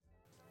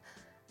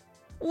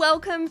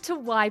Welcome to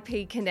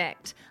YP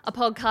Connect, a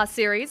podcast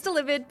series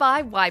delivered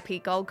by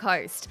YP Gold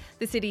Coast,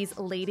 the city's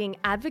leading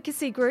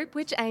advocacy group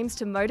which aims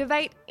to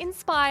motivate,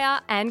 inspire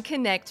and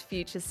connect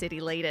future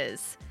city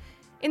leaders.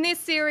 In this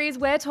series,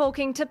 we're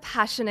talking to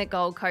passionate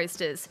Gold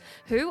Coasters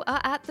who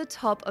are at the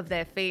top of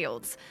their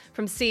fields,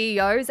 from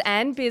CEOs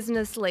and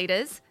business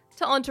leaders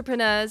to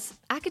entrepreneurs,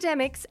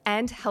 academics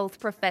and health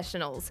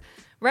professionals,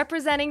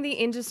 representing the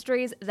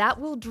industries that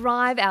will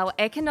drive our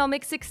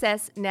economic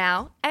success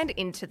now and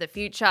into the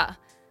future.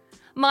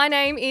 My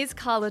name is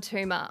Carla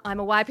Toomer.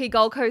 I'm a YP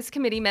Gold Coast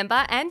committee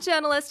member and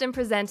journalist and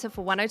presenter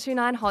for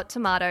 1029 Hot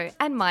Tomato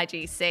and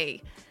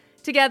MyGC.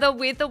 Together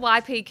with the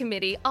YP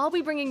committee, I'll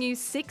be bringing you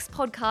 6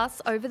 podcasts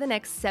over the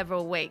next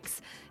several weeks,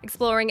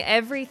 exploring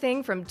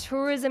everything from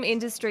tourism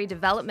industry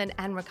development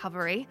and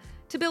recovery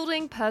to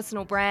building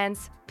personal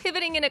brands,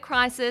 pivoting in a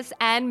crisis,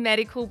 and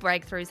medical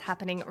breakthroughs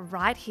happening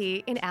right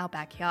here in our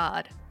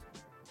backyard.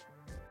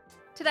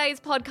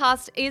 Today's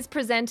podcast is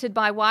presented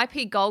by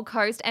YP Gold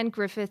Coast and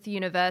Griffith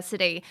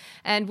University,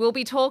 and we'll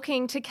be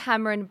talking to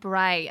Cameron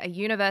Bray, a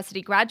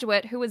university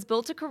graduate who has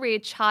built a career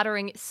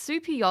chartering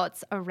super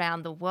yachts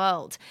around the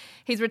world.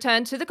 He's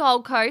returned to the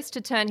Gold Coast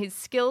to turn his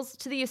skills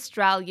to the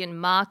Australian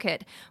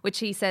market, which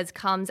he says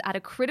comes at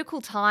a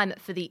critical time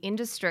for the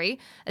industry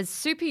as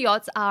super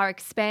yachts are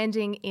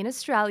expanding in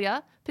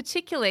Australia,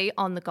 particularly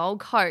on the Gold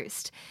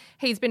Coast.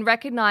 He's been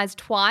recognised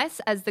twice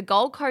as the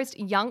Gold Coast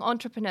Young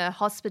Entrepreneur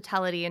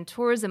Hospitality and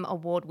Tourism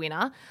Award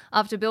winner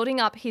after building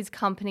up his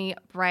company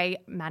Bray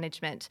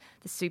Management,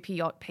 the Super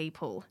Yacht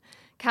People.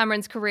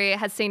 Cameron's career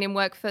has seen him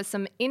work for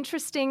some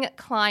interesting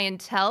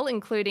clientele,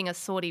 including a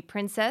Saudi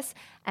princess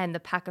and the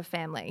Packer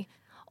family.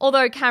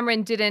 Although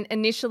Cameron didn't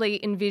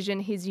initially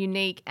envision his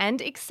unique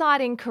and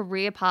exciting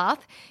career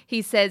path,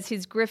 he says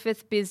his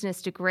Griffith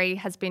business degree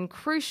has been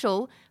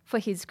crucial for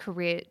his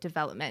career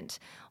development.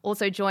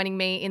 Also joining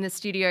me in the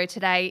studio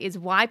today is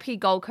YP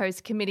Gold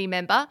Coast committee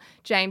member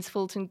James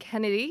Fulton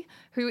Kennedy,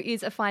 who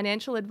is a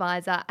financial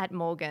advisor at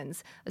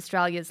Morgans,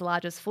 Australia's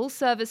largest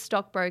full-service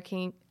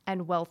stockbroking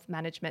and wealth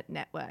management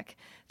network.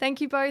 Thank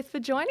you both for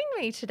joining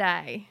me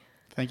today.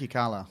 Thank you,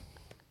 Carla.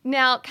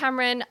 Now,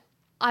 Cameron,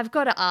 I've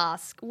got to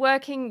ask,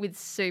 working with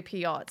super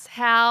yachts,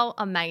 how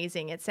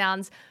amazing. It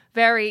sounds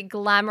very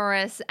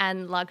glamorous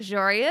and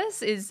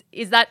luxurious. Is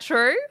that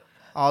true?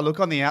 Oh, look,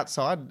 on the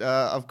outside,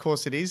 of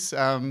course it is.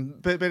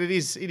 But it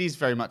is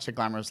very much a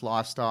glamorous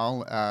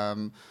lifestyle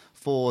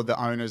for the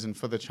owners and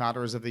for the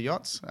charterers of the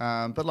yachts.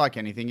 But like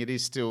anything, it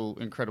is still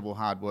incredible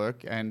hard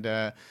work and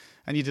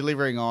you're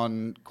delivering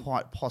on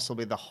quite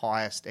possibly the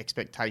highest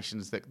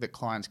expectations that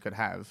clients could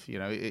have. You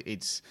know,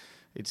 it's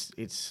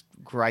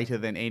greater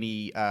than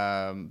any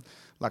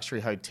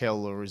luxury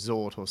hotel or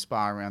resort or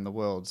spa around the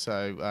world.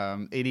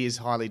 So it is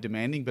highly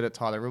demanding, but it's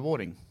highly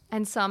rewarding.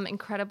 And some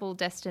incredible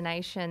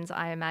destinations,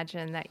 I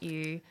imagine, that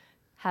you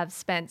have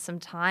spent some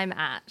time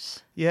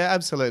at. Yeah,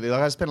 absolutely.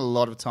 Like I spent a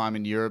lot of time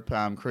in Europe,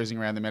 cruising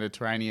around the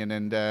Mediterranean,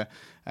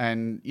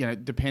 and you know,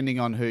 depending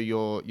on who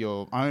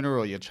your owner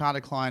or your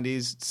charter client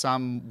is,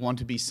 some want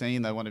to be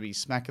seen. They want to be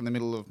smack in the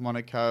middle of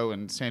Monaco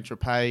and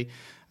Saint-Tropez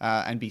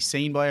and be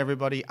seen by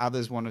everybody.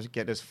 Others want to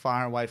get as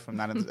far away from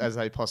that as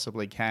they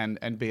possibly can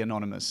and be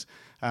anonymous.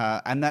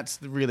 And that's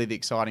really the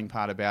exciting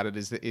part about it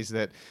is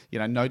that you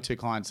know, no two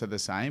clients are the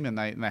same and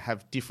they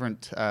have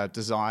different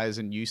desires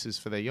and uses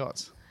for their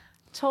yachts.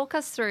 Talk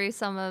us through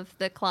some of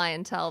the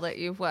clientele that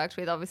you've worked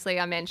with. Obviously,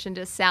 I mentioned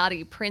a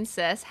Saudi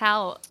princess.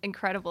 How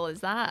incredible is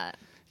that?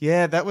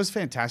 Yeah, that was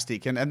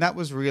fantastic. And that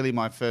was really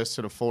my first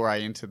sort of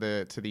foray into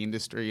the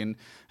industry. And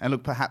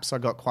look, perhaps I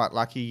got quite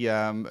lucky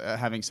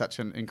having such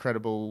an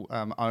incredible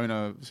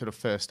owner sort of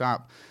first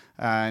up.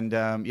 And,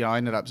 you know, I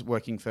ended up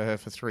working for her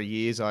for 3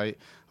 years. I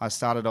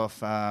started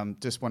off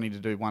just wanting to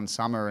do one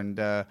summer and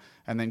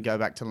then go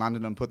back to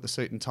London and put the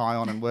suit and tie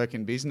on and work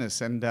in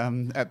business. And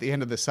at the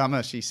end of the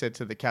summer, she said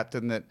to the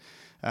captain that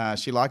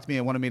she liked me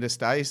and wanted me to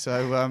stay.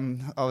 So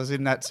I was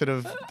in that sort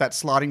of that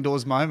sliding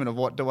doors moment of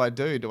what do I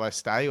do? Do I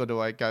stay or do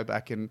I go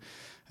back and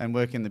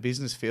work in the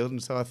business field?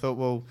 And so I thought,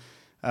 well,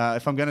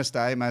 if I'm going to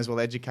stay, I may as well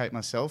educate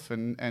myself.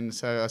 And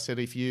so I said,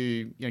 if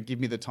you know, give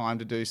me the time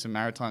to do some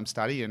maritime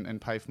study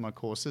and pay for my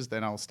courses,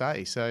 then I'll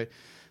stay. So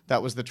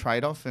that was the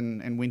trade-off.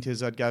 And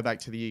winters I'd go back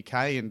to the UK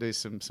and do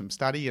some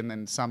study, and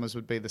then summers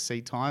would be the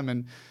sea time,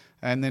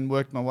 and then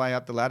worked my way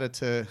up the ladder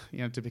to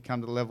become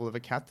to the level of a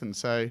captain.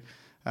 So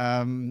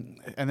and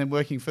then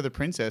working for the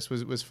princess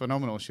was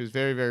phenomenal. She was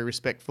very, very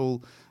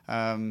respectful.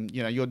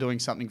 You know, you're doing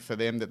something for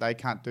them that they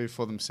can't do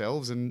for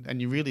themselves,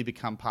 and you really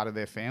become part of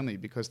their family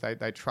because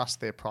they trust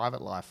their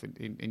private life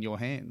in your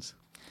hands.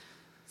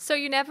 So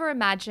you never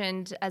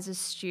imagined as a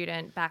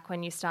student back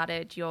when you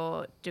started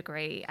your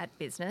degree at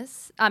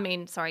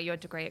your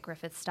degree at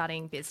Griffith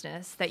studying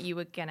business, that you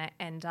were going to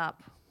end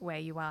up where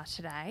you are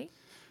today?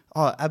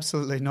 Oh,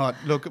 absolutely not.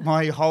 Look,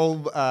 my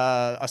whole,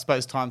 I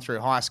suppose, time through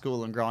high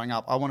school and growing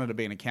up, I wanted to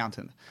be an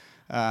accountant.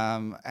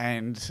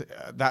 And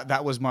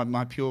that was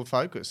my pure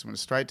focus. I went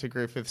straight to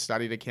Griffith,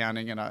 studied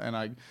accounting, and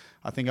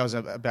I think I was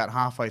about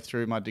halfway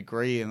through my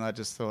degree, and I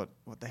just thought,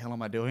 what the hell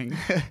am I doing?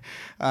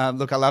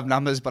 Look, I love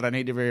numbers, but I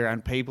need to be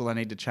around people. I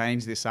need to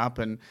change this up,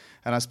 and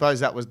I suppose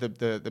that was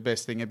the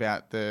best thing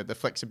about the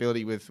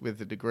flexibility with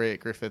the degree at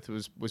Griffith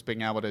was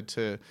being able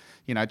to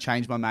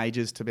change my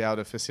majors to be able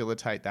to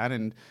facilitate that,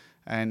 and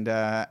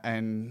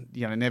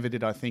never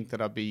did I think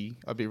that I'd be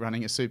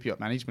running a super yacht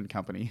management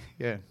company.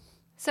 Yeah.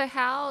 So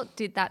how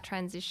did that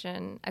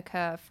transition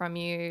occur from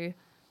you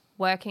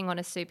working on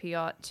a super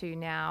yacht to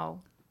now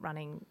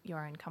running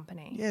your own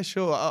company? Yeah,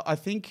 sure. I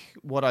think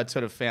what I'd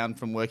sort of found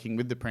from working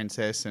with the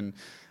Princess and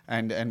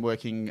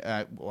working,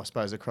 I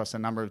suppose, across a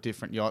number of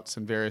different yachts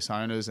and various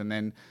owners, and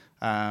then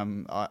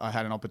I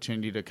had an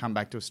opportunity to come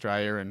back to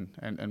Australia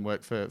and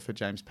work for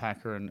James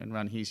Packer and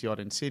run his yacht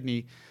in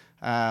Sydney.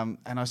 And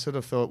I sort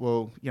of thought,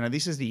 well,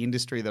 this is the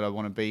industry that I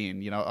want to be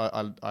in.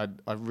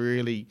 I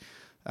really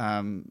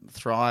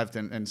thrived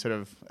and sort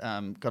of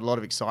got a lot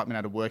of excitement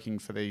out of working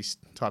for these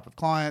type of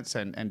clients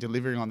and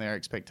delivering on their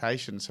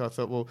expectations. So I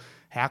thought, well,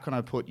 how can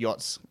I put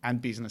yachts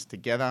and business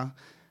together?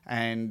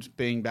 And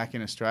being back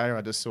in Australia,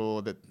 I just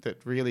saw that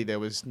really there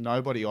was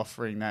nobody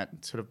offering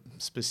that sort of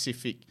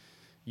specific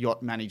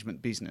yacht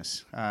management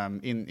business.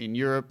 In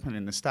Europe and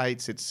in the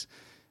States, it's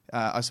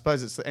I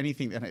suppose it's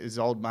anything that is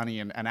old money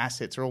and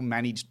assets are all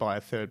managed by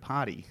a third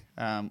party.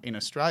 In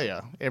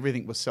Australia,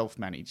 everything was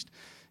self-managed.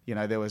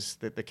 There was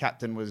the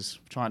captain was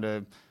trying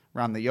to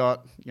run the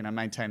yacht,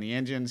 maintain the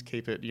engines,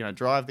 keep it,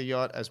 drive the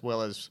yacht, as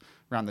well as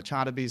run the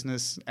charter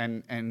business,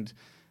 and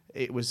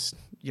it was,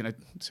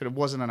 sort of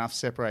wasn't enough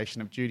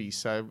separation of duties.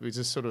 So we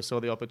just sort of saw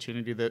the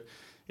opportunity that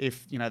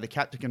if, the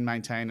captain can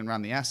maintain and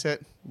run the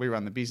asset, we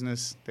run the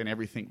business, then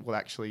everything will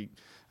actually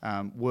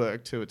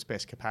work to its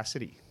best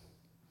capacity.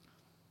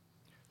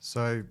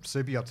 So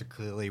super yachts are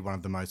clearly one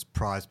of the most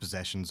prized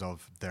possessions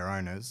of their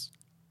owners.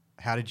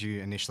 How did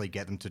you initially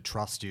get them to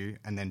trust you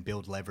and then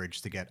build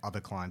leverage to get other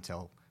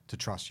clientele to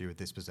trust you with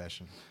this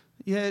possession?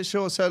 Yeah,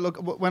 sure. So look,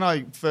 when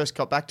I first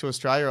got back to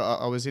Australia,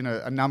 I was in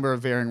a number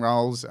of varying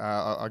roles.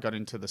 I got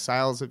into the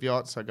sales of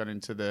yachts. I got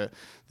into the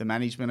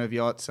management of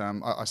yachts.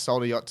 I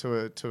sold a yacht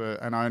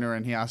to an owner,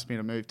 and he asked me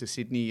to move to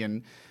Sydney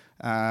and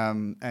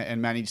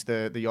manage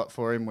the yacht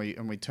for him.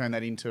 We turned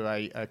that into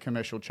a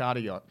commercial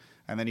charter yacht,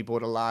 and then he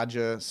bought a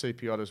larger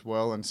super yacht as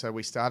well. And so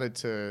we started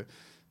to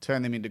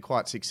turn them into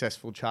quite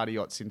successful charter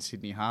yachts in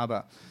Sydney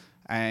Harbour.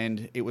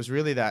 And it was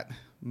really that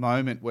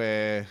moment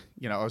where,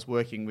 I was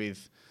working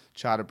with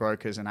charter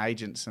brokers and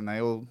agents, and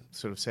they all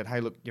sort of said, hey,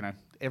 look,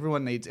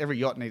 every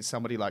yacht needs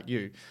somebody like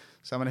you,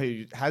 someone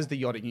who has the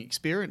yachting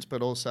experience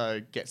but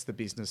also gets the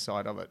business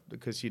side of it,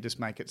 because you just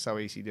make it so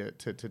easy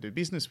to do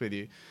business with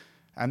you.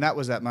 And that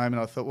was that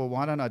moment I thought, well,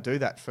 why don't I do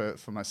that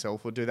for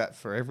myself or do that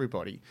for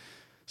everybody?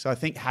 So I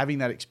think having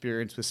that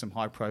experience with some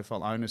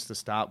high-profile owners to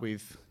start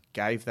with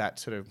gave that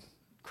sort of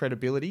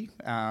credibility,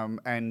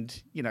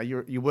 and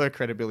you were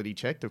credibility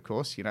checked, of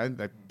course.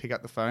 They pick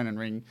up the phone and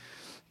ring,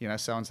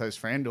 so and so's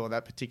friend or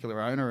that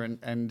particular owner,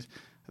 and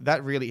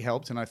that really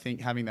helped. And I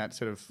think having that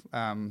sort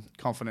of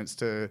confidence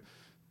to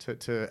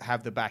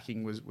have the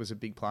backing was a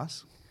big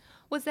plus.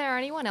 Was there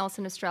anyone else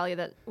in Australia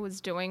that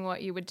was doing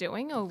what you were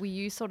doing, or were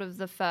you sort of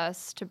the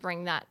first to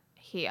bring that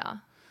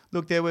here?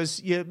 Look,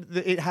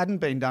 it hadn't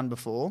been done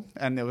before,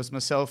 and there was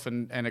myself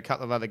and a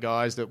couple of other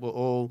guys that were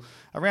all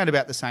around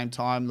about the same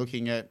time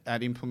looking at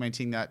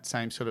implementing that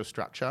same sort of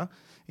structure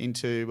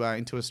into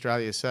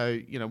Australia. So,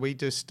 we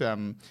just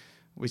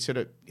we sort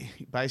of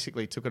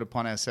basically took it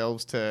upon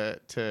ourselves to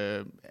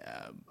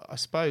I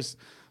suppose,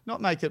 not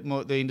make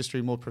the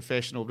industry more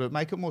professional, but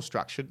make it more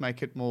structured,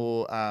 make it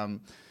more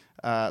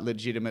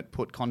legitimate,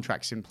 put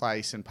contracts in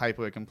place and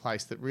paperwork in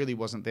place that really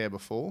wasn't there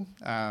before.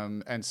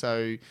 And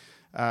so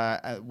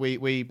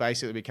we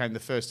basically became the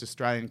first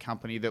Australian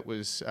company that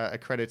was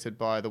accredited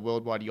by the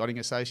Worldwide Yachting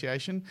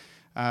Association.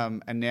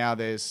 And now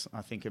there's,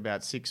 I think,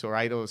 about 6 or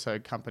 8 or so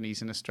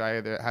companies in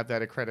Australia that have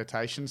that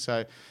accreditation.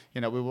 So,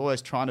 we were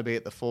always trying to be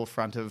at the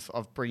forefront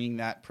of bringing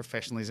that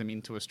professionalism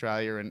into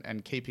Australia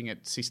and keeping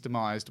it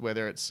systemised,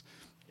 whether it's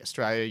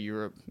Australia,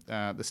 Europe,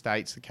 the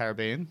States, the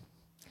Caribbean.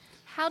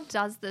 How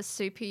does the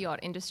super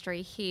yacht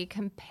industry here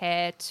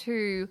compare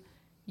to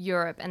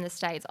Europe and the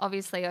States?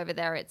 Obviously over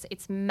there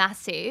it's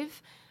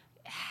massive.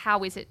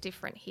 How is it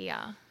different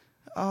here?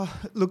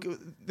 Look,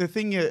 the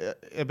thing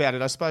about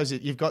it, I suppose,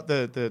 you've got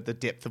the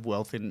depth of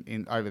wealth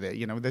in over there.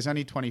 There's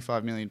only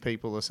 25 million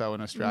people or so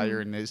in Australia,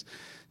 and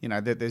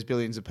there's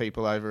billions of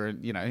people over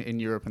in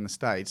Europe and the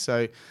States.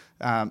 So,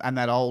 and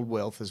that old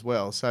wealth as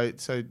well. So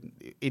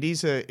it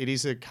is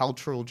a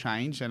cultural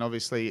change, and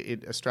obviously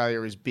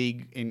Australia is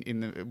big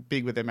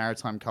big with their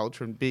maritime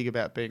culture and big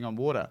about being on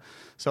water.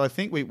 So I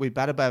think we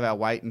bat above our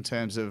weight in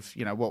terms of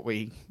what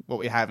we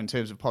have in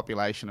terms of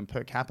population and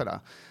per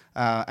capita.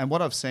 And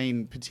what I've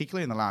seen,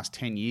 particularly in the last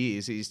 10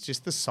 years, is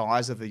just the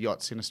size of the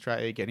yachts in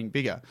Australia getting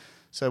bigger.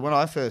 So when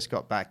I first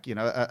got back, a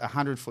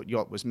 100-foot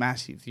yacht was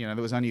massive. There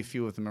was only a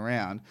few of them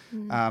around.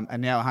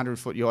 And now a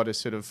 100-foot yacht is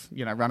sort of,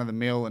 run of the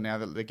mill, and now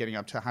that they're getting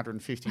up to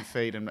 150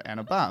 feet and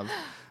above.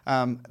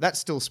 That's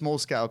still small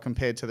scale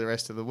compared to the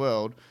rest of the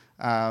world.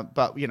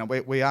 But,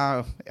 we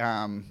are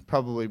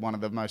probably one of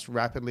the most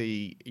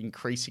rapidly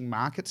increasing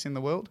markets in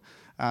the world.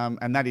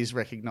 And that is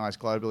recognised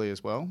globally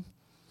as well.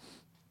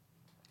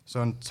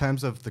 So in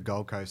terms of the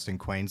Gold Coast in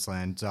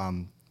Queensland,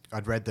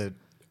 I'd read that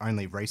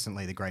only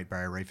recently the Great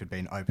Barrier Reef had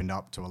been opened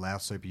up to allow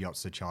super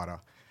yachts to charter.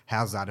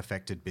 How's that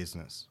affected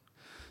business?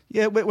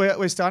 Yeah,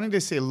 we're starting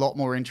to see a lot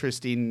more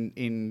interest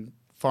in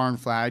foreign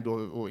flagged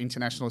or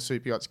international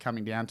super yachts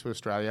coming down to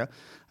Australia.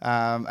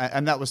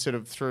 And that was sort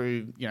of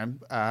through,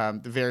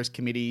 the various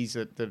committees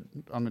that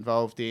I'm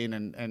involved in,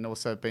 and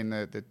also been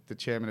the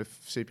chairman of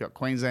Super Yacht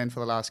Queensland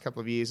for the last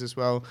couple of years as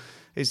well.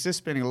 It's just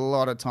spending a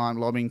lot of time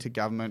lobbying to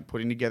government,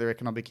 putting together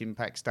economic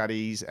impact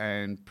studies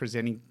and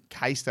presenting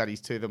case studies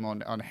to them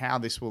on how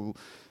this will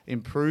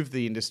improve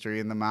the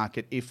industry and the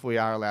market if we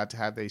are allowed to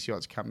have these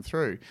yachts come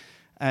through.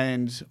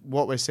 And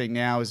what we're seeing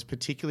now is,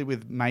 particularly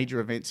with major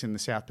events in the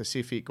South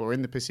Pacific or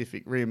in the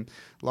Pacific Rim,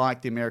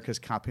 like the America's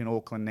Cup in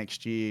Auckland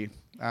next year.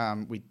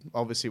 We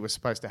obviously were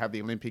supposed to have the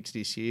Olympics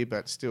this year,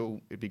 but still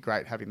it'd be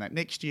great having that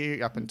next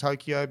year up in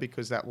Tokyo,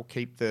 because that will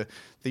keep the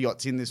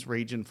yachts in this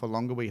region for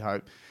longer, we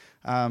hope.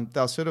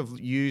 They'll sort of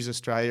use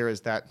Australia as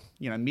that,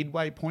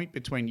 midway point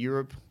between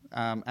Europe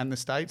and the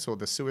States, or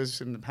the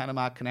Suez and the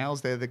Panama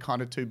Canals. They're the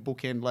kind of two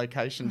bookend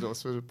locations or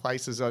sort of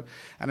places.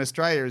 And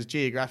Australia is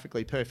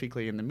geographically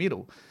perfectly in the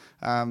middle.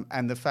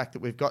 And the fact that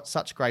we've got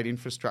such great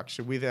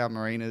infrastructure with our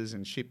marinas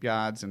and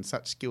shipyards and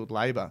such skilled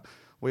labour,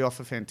 we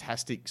offer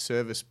fantastic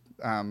service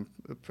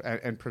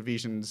and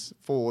provisions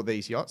for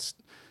these yachts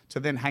to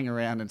then hang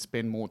around and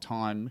spend more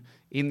time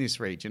in this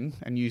region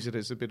and use it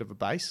as a bit of a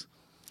base.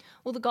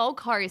 Well, the Gold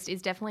Coast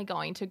is definitely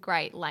going to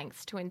great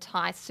lengths to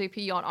entice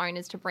super yacht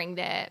owners to bring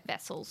their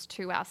vessels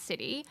to our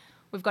city.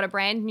 We've got a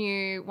brand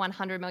new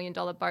 $100 million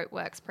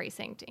boatworks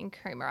precinct in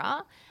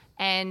Coomera,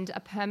 and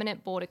a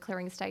permanent border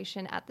clearing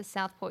station at the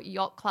Southport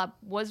Yacht Club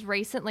was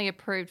recently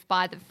approved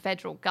by the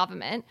federal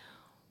government.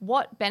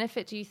 What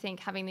benefit do you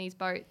think having these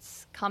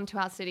boats come to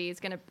our city is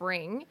going to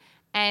bring?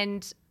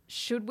 And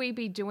should we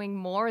be doing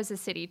more as a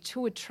city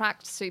to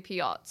attract super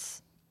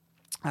yachts?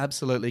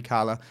 Absolutely,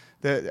 Carla.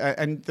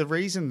 And the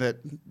reason that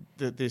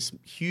this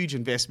huge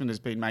investment has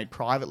been made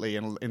privately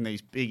in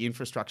these big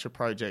infrastructure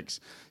projects,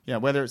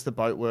 whether it's the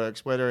Boatworks,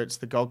 whether it's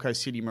the Gold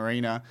Coast City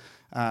Marina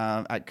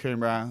at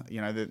Coomera,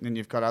 then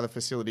you've got other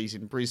facilities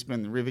in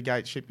Brisbane, the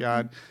Rivergate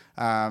Shipyard,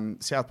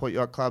 Southport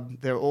Yacht Club.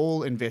 They're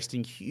all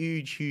investing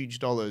huge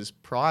dollars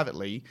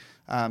privately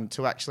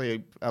to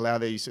actually allow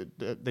these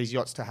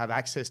yachts to have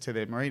access to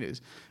their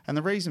marinas. And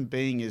the reason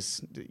being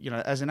is,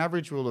 as an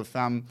average rule of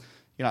thumb,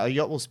 a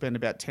yacht will spend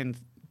about 10%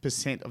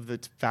 of the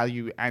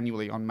value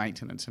annually on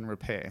maintenance and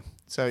repair.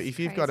 So if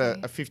you've got a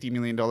 $50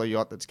 million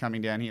yacht that's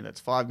coming down here, that's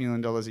 $5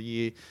 million a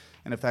year.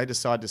 And if they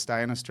decide to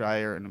stay in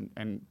Australia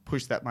and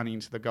push that money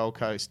into the Gold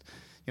Coast,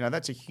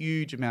 that's a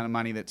huge amount of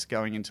money that's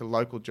going into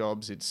local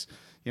jobs. It's,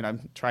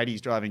 tradies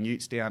driving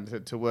utes down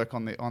to work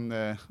on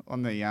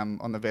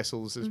the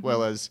vessels, as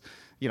well as,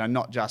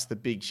 not just the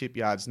big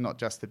shipyards, not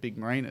just the big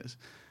marinas.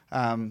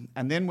 And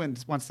then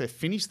once they've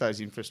finished those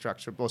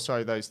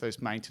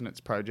those maintenance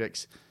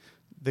projects,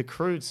 the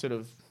crew sort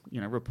of,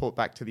 report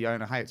back to the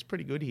owner, hey, it's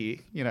pretty good here.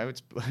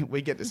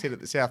 We get to sit at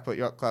the Southport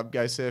Yacht Club,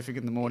 go surfing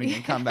in the morning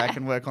and come back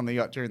and work on the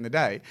yacht during the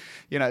day.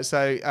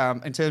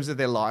 So in terms of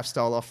their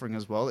lifestyle offering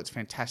as well, it's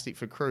fantastic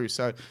for crew.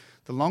 So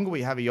the longer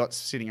we have a yacht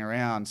sitting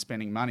around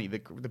spending money, the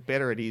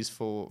better it is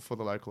for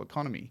the local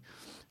economy.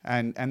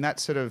 And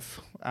that's sort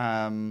of...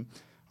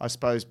 I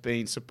suppose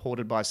being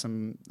supported by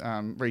some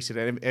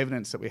recent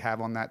evidence that we have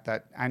on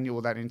that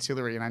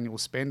ancillary and annual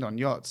spend on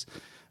yachts.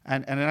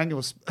 And an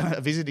annual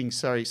visiting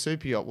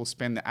super yacht will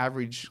spend the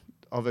average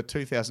of a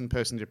 2,000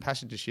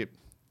 passenger ship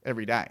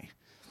every day.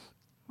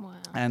 Wow.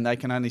 And they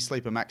can only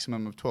sleep a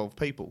maximum of 12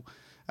 people.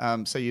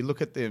 So you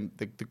look at the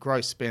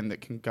gross spend that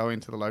can go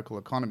into the local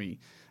economy,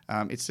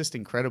 it's just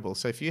incredible.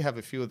 So if you have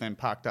a few of them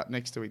parked up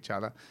next to each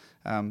other,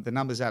 the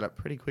numbers add up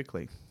pretty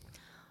quickly.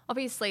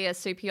 Obviously, a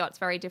super yacht's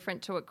very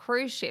different to a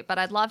cruise ship, but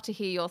I'd love to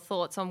hear your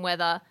thoughts on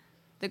whether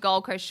the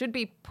Gold Coast should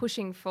be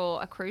pushing for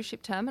a cruise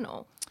ship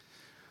terminal.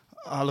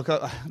 Look,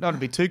 I don't want to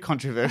be too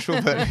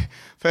controversial, but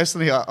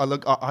personally,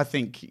 I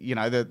think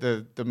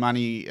the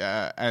money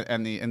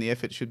and the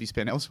effort should be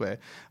spent elsewhere.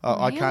 Really?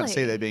 I can't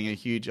see there being a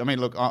huge. I mean,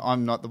 look,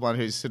 I'm not the one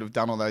who's sort of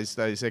done all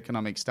those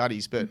economic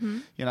studies, but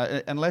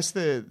unless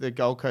the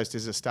Gold Coast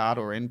is a start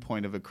or end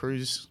point of a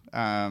cruise,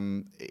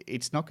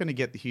 it's not going to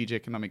get the huge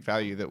economic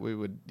value that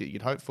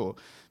you'd hope for,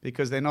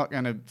 because they're not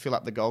going to fill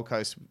up the Gold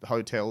Coast with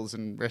hotels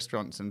and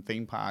restaurants and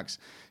theme parks.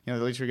 They're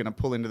literally going to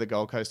pull into the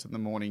Gold Coast in the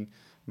morning,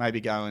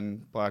 maybe go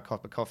and buy a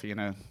cup of coffee and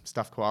a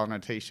stuffed koala and a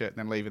T-shirt, and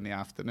then leave in the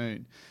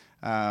afternoon.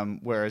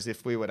 Whereas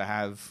if we were to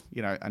have,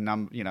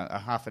 a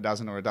half a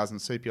dozen or a dozen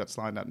super yachts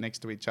lined up next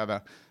to each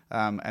other,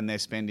 and they're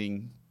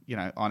spending,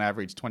 on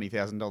average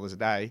 $20,000 a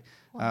day,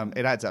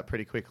 it adds up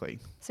pretty quickly.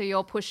 So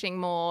you're pushing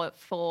more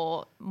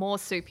for more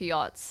super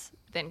yachts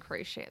than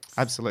cruise ships?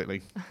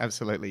 Absolutely,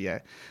 yeah.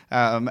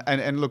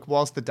 And look,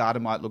 whilst the data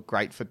might look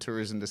great for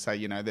tourism to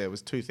say, there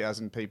was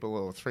 2,000 people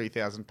or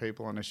 3,000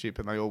 people on a ship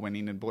and they all went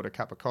in and bought a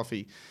cup of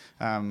coffee,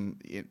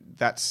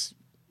 that's...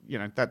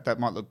 that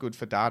might look good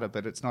for data,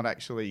 but it's not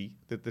actually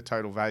the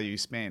total value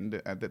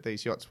spend that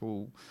these yachts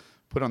will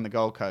put on the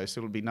Gold Coast.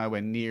 It'll be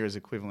nowhere near as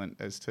equivalent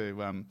as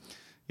to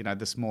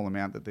the small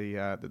amount that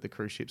the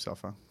cruise ships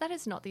offer. That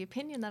is not the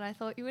opinion that I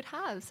thought you would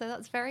have. So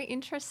that's very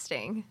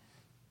interesting.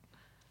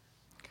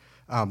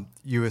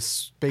 You were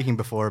speaking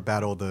before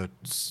about all the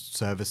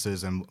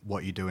services and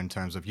what you do in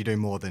terms of, you do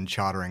more than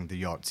chartering the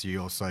yachts.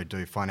 You also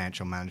do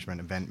financial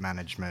management, event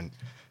management,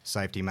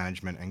 safety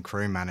management and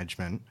crew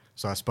management.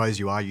 So I suppose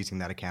you are using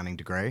that accounting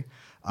degree.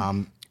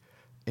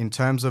 In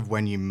terms of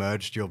when you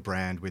merged your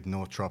brand with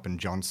Northrop and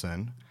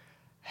Johnson,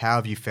 how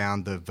have you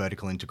found the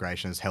vertical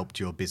integration has helped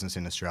your business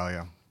in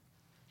Australia?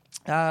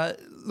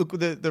 Look,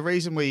 the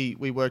reason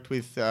we worked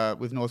with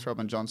Northrop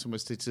and Johnson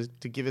was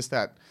to give us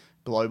that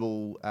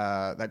global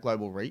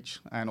reach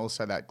and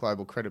also that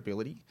global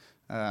credibility.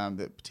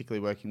 That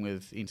particularly working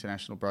with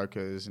international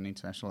brokers and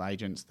international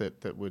agents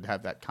that would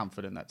have that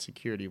comfort and that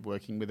security of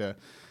working with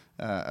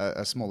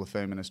a smaller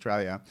firm in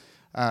Australia.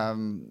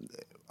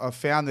 I've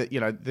found that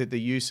the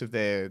use of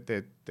their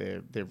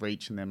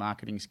reach and their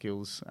marketing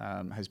skills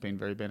has been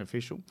very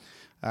beneficial.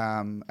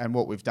 And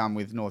what we've done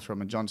with Northrop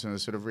and Johnson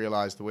is sort of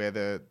realised where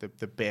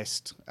the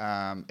best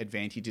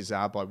advantages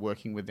are by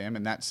working with them,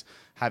 and that's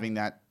having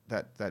that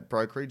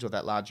brokerage or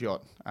that large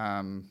yacht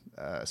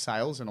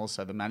sales and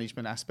also the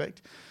management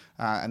aspect.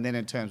 And then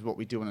in terms of what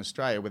we do in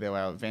Australia with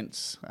our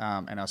events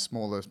and our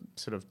smaller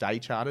sort of day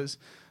charters,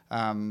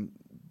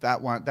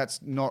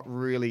 that's not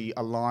really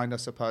aligned, I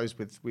suppose,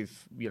 with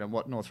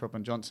what Northrop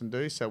and Johnson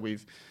do. So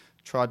we've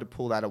tried to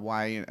pull that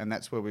away, and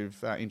that's where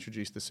we've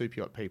introduced the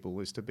super yacht people,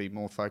 is to be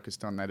more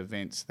focused on that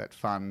events, that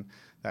fun,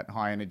 that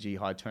high energy,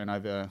 high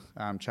turnover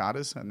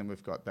charters. And then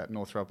we've got that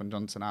Northrop and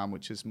Johnson arm,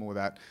 which is more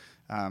that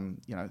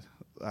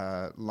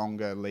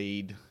longer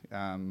lead,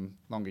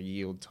 longer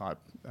yield type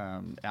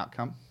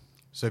outcome.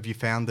 So have you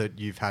found that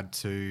you've had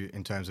to,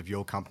 in terms of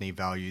your company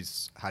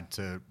values, had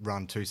to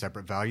run two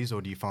separate values,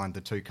 or do you find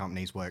the two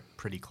companies work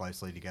pretty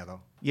closely together?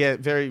 Yeah,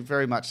 very,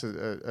 very much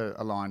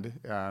aligned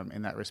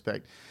in that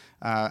respect.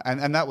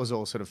 And that was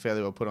all sort of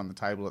fairly well put on the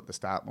table at the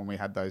start when we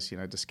had those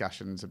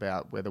discussions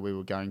about whether we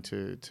were going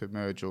to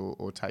merge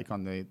or take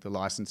on the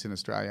licence in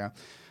Australia.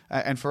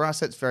 And for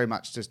us, it's very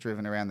much just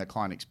driven around the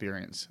client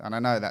experience. And I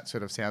know that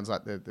sort of sounds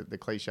like the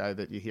cliche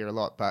that you hear a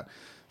lot, but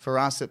for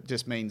us, it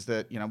just means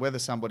that whether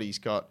somebody's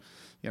got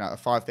a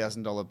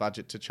 $5,000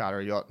 budget to charter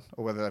a yacht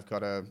or whether they've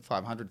got a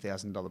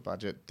 $500,000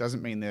 budget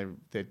doesn't mean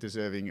they're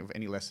deserving of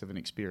any less of an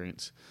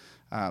experience.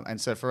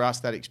 And so for us,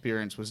 that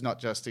experience was not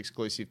just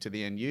exclusive to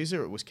the end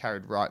user; it was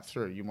carried right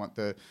through. You want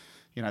the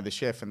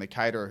chef and the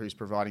caterer who's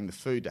providing the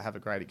food to have a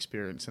great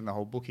experience in the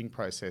whole booking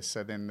process.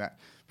 So then that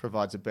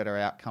provides a better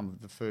outcome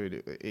of the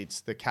food.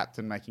 It's the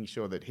captain making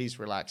sure that he's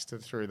relaxed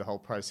through the whole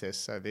process,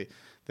 so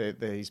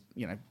he's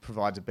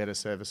provides a better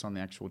service on the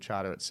actual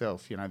charter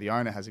itself. The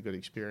owner has a good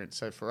experience.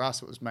 So for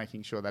us, it was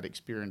making sure that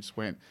experience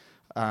went,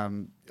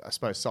 I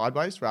suppose,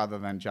 sideways rather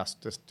than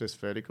just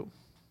vertical.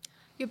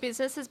 Your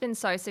business has been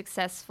so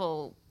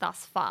successful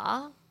thus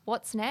far.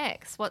 What's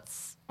next?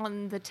 What's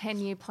on the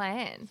 10-year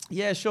plan?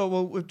 Yeah, sure.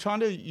 Well, we're trying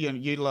to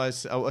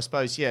utilise, I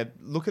suppose,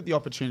 look at the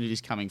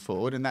opportunities coming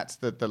forward, and that's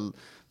the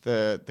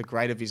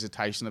greater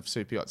visitation of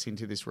super yachts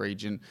into this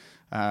region.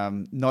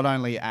 Not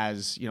only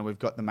as we've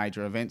got the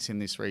major events in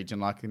this region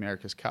like the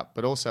America's Cup,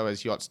 but also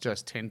as yachts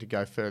just tend to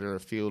go further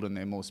afield and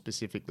they're more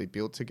specifically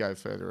built to go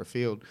further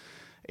afield.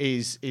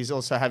 Is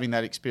also having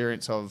that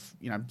experience of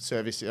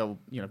service,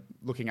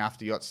 looking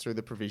after yachts through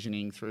the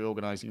provisioning, through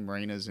organising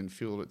marinas and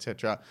fuel,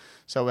 etc.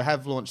 So we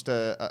have launched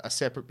a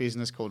separate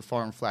business called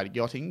Foreign Flag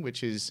Yachting,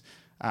 which is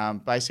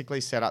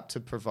basically set up to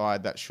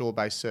provide that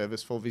shore-based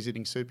service for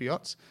visiting super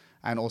yachts,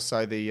 and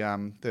also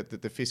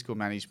the fiscal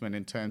management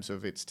in terms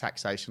of its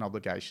taxation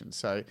obligations.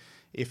 So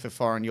if a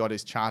foreign yacht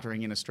is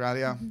chartering in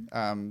Australia,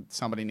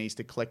 somebody needs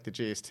to collect the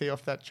GST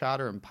off that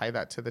charter and pay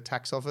that to the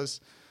tax office.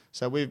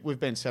 So we've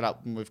been set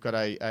up, and we've got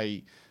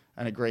an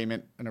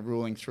agreement and a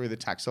ruling through the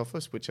tax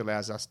office which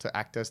allows us to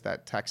act as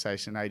that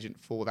taxation agent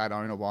for that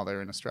owner while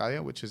they're in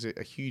Australia, which is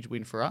a huge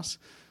win for us.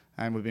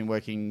 And we've been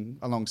working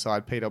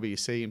alongside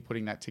PwC and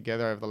putting that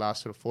together over the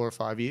last sort of 4 or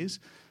 5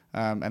 years.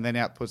 And then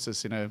out puts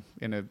us in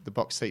the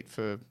box seat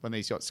for when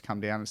these yachts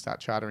come down and start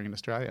chartering in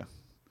Australia.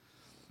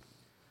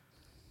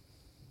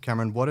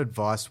 Cameron, what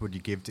advice would you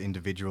give to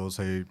individuals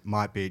who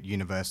might be at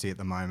university at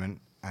the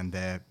moment and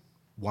they're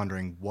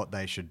wondering what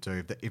they should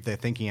do? If they're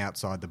thinking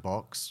outside the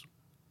box,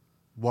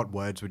 what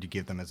words would you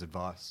give them as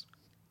advice?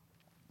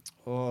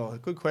 Oh,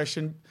 good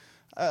question.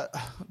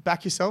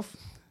 Back yourself.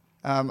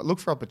 Look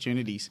for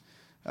opportunities.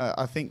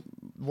 I think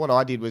what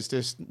I did was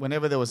just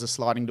whenever there was a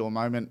sliding door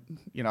moment,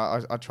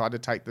 I tried to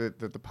take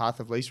the path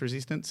of least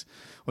resistance.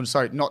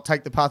 Not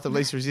take the path of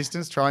least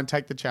resistance, try and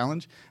take the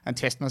challenge and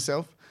test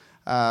myself.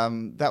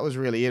 that was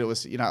really it. It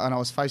was, and I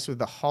was faced with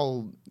the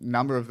whole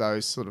number of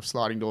those sort of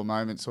sliding door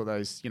moments or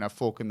those,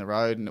 fork in the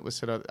road. And it was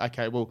sort of,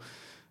 okay, well,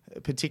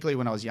 particularly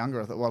when I was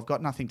younger, I thought, well, I've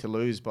got nothing to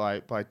lose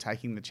by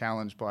taking the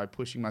challenge, by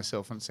pushing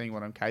myself and seeing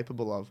what I'm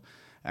capable of.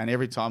 And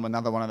every time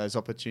another one of those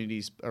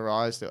opportunities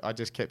arose, I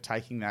just kept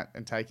taking that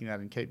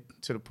and keep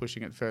sort of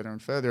pushing it further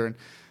and further.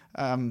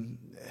 And,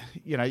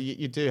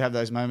 you do have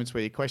those moments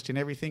where you question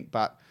everything,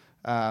 but,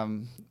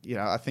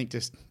 I think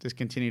just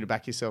continue to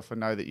back yourself and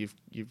know that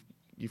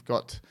you've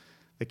got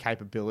the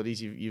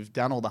capabilities. You've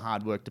done all the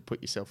hard work to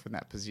put yourself in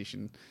that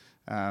position.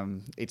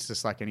 It's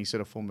just like any sort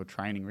of form of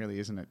training, really,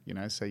 isn't it?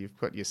 So you've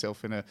put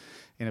yourself in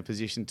a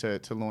position to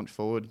launch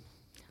forward.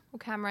 Well,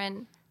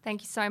 Cameron,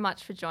 thank you so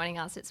much for joining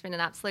us. It's been an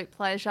absolute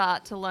pleasure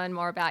to learn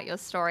more about your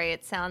story.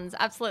 It sounds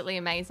absolutely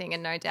amazing,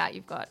 and no doubt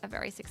you've got a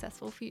very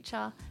successful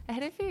future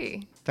ahead of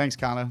you. Thanks,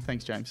 Carla.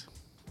 Thanks, James.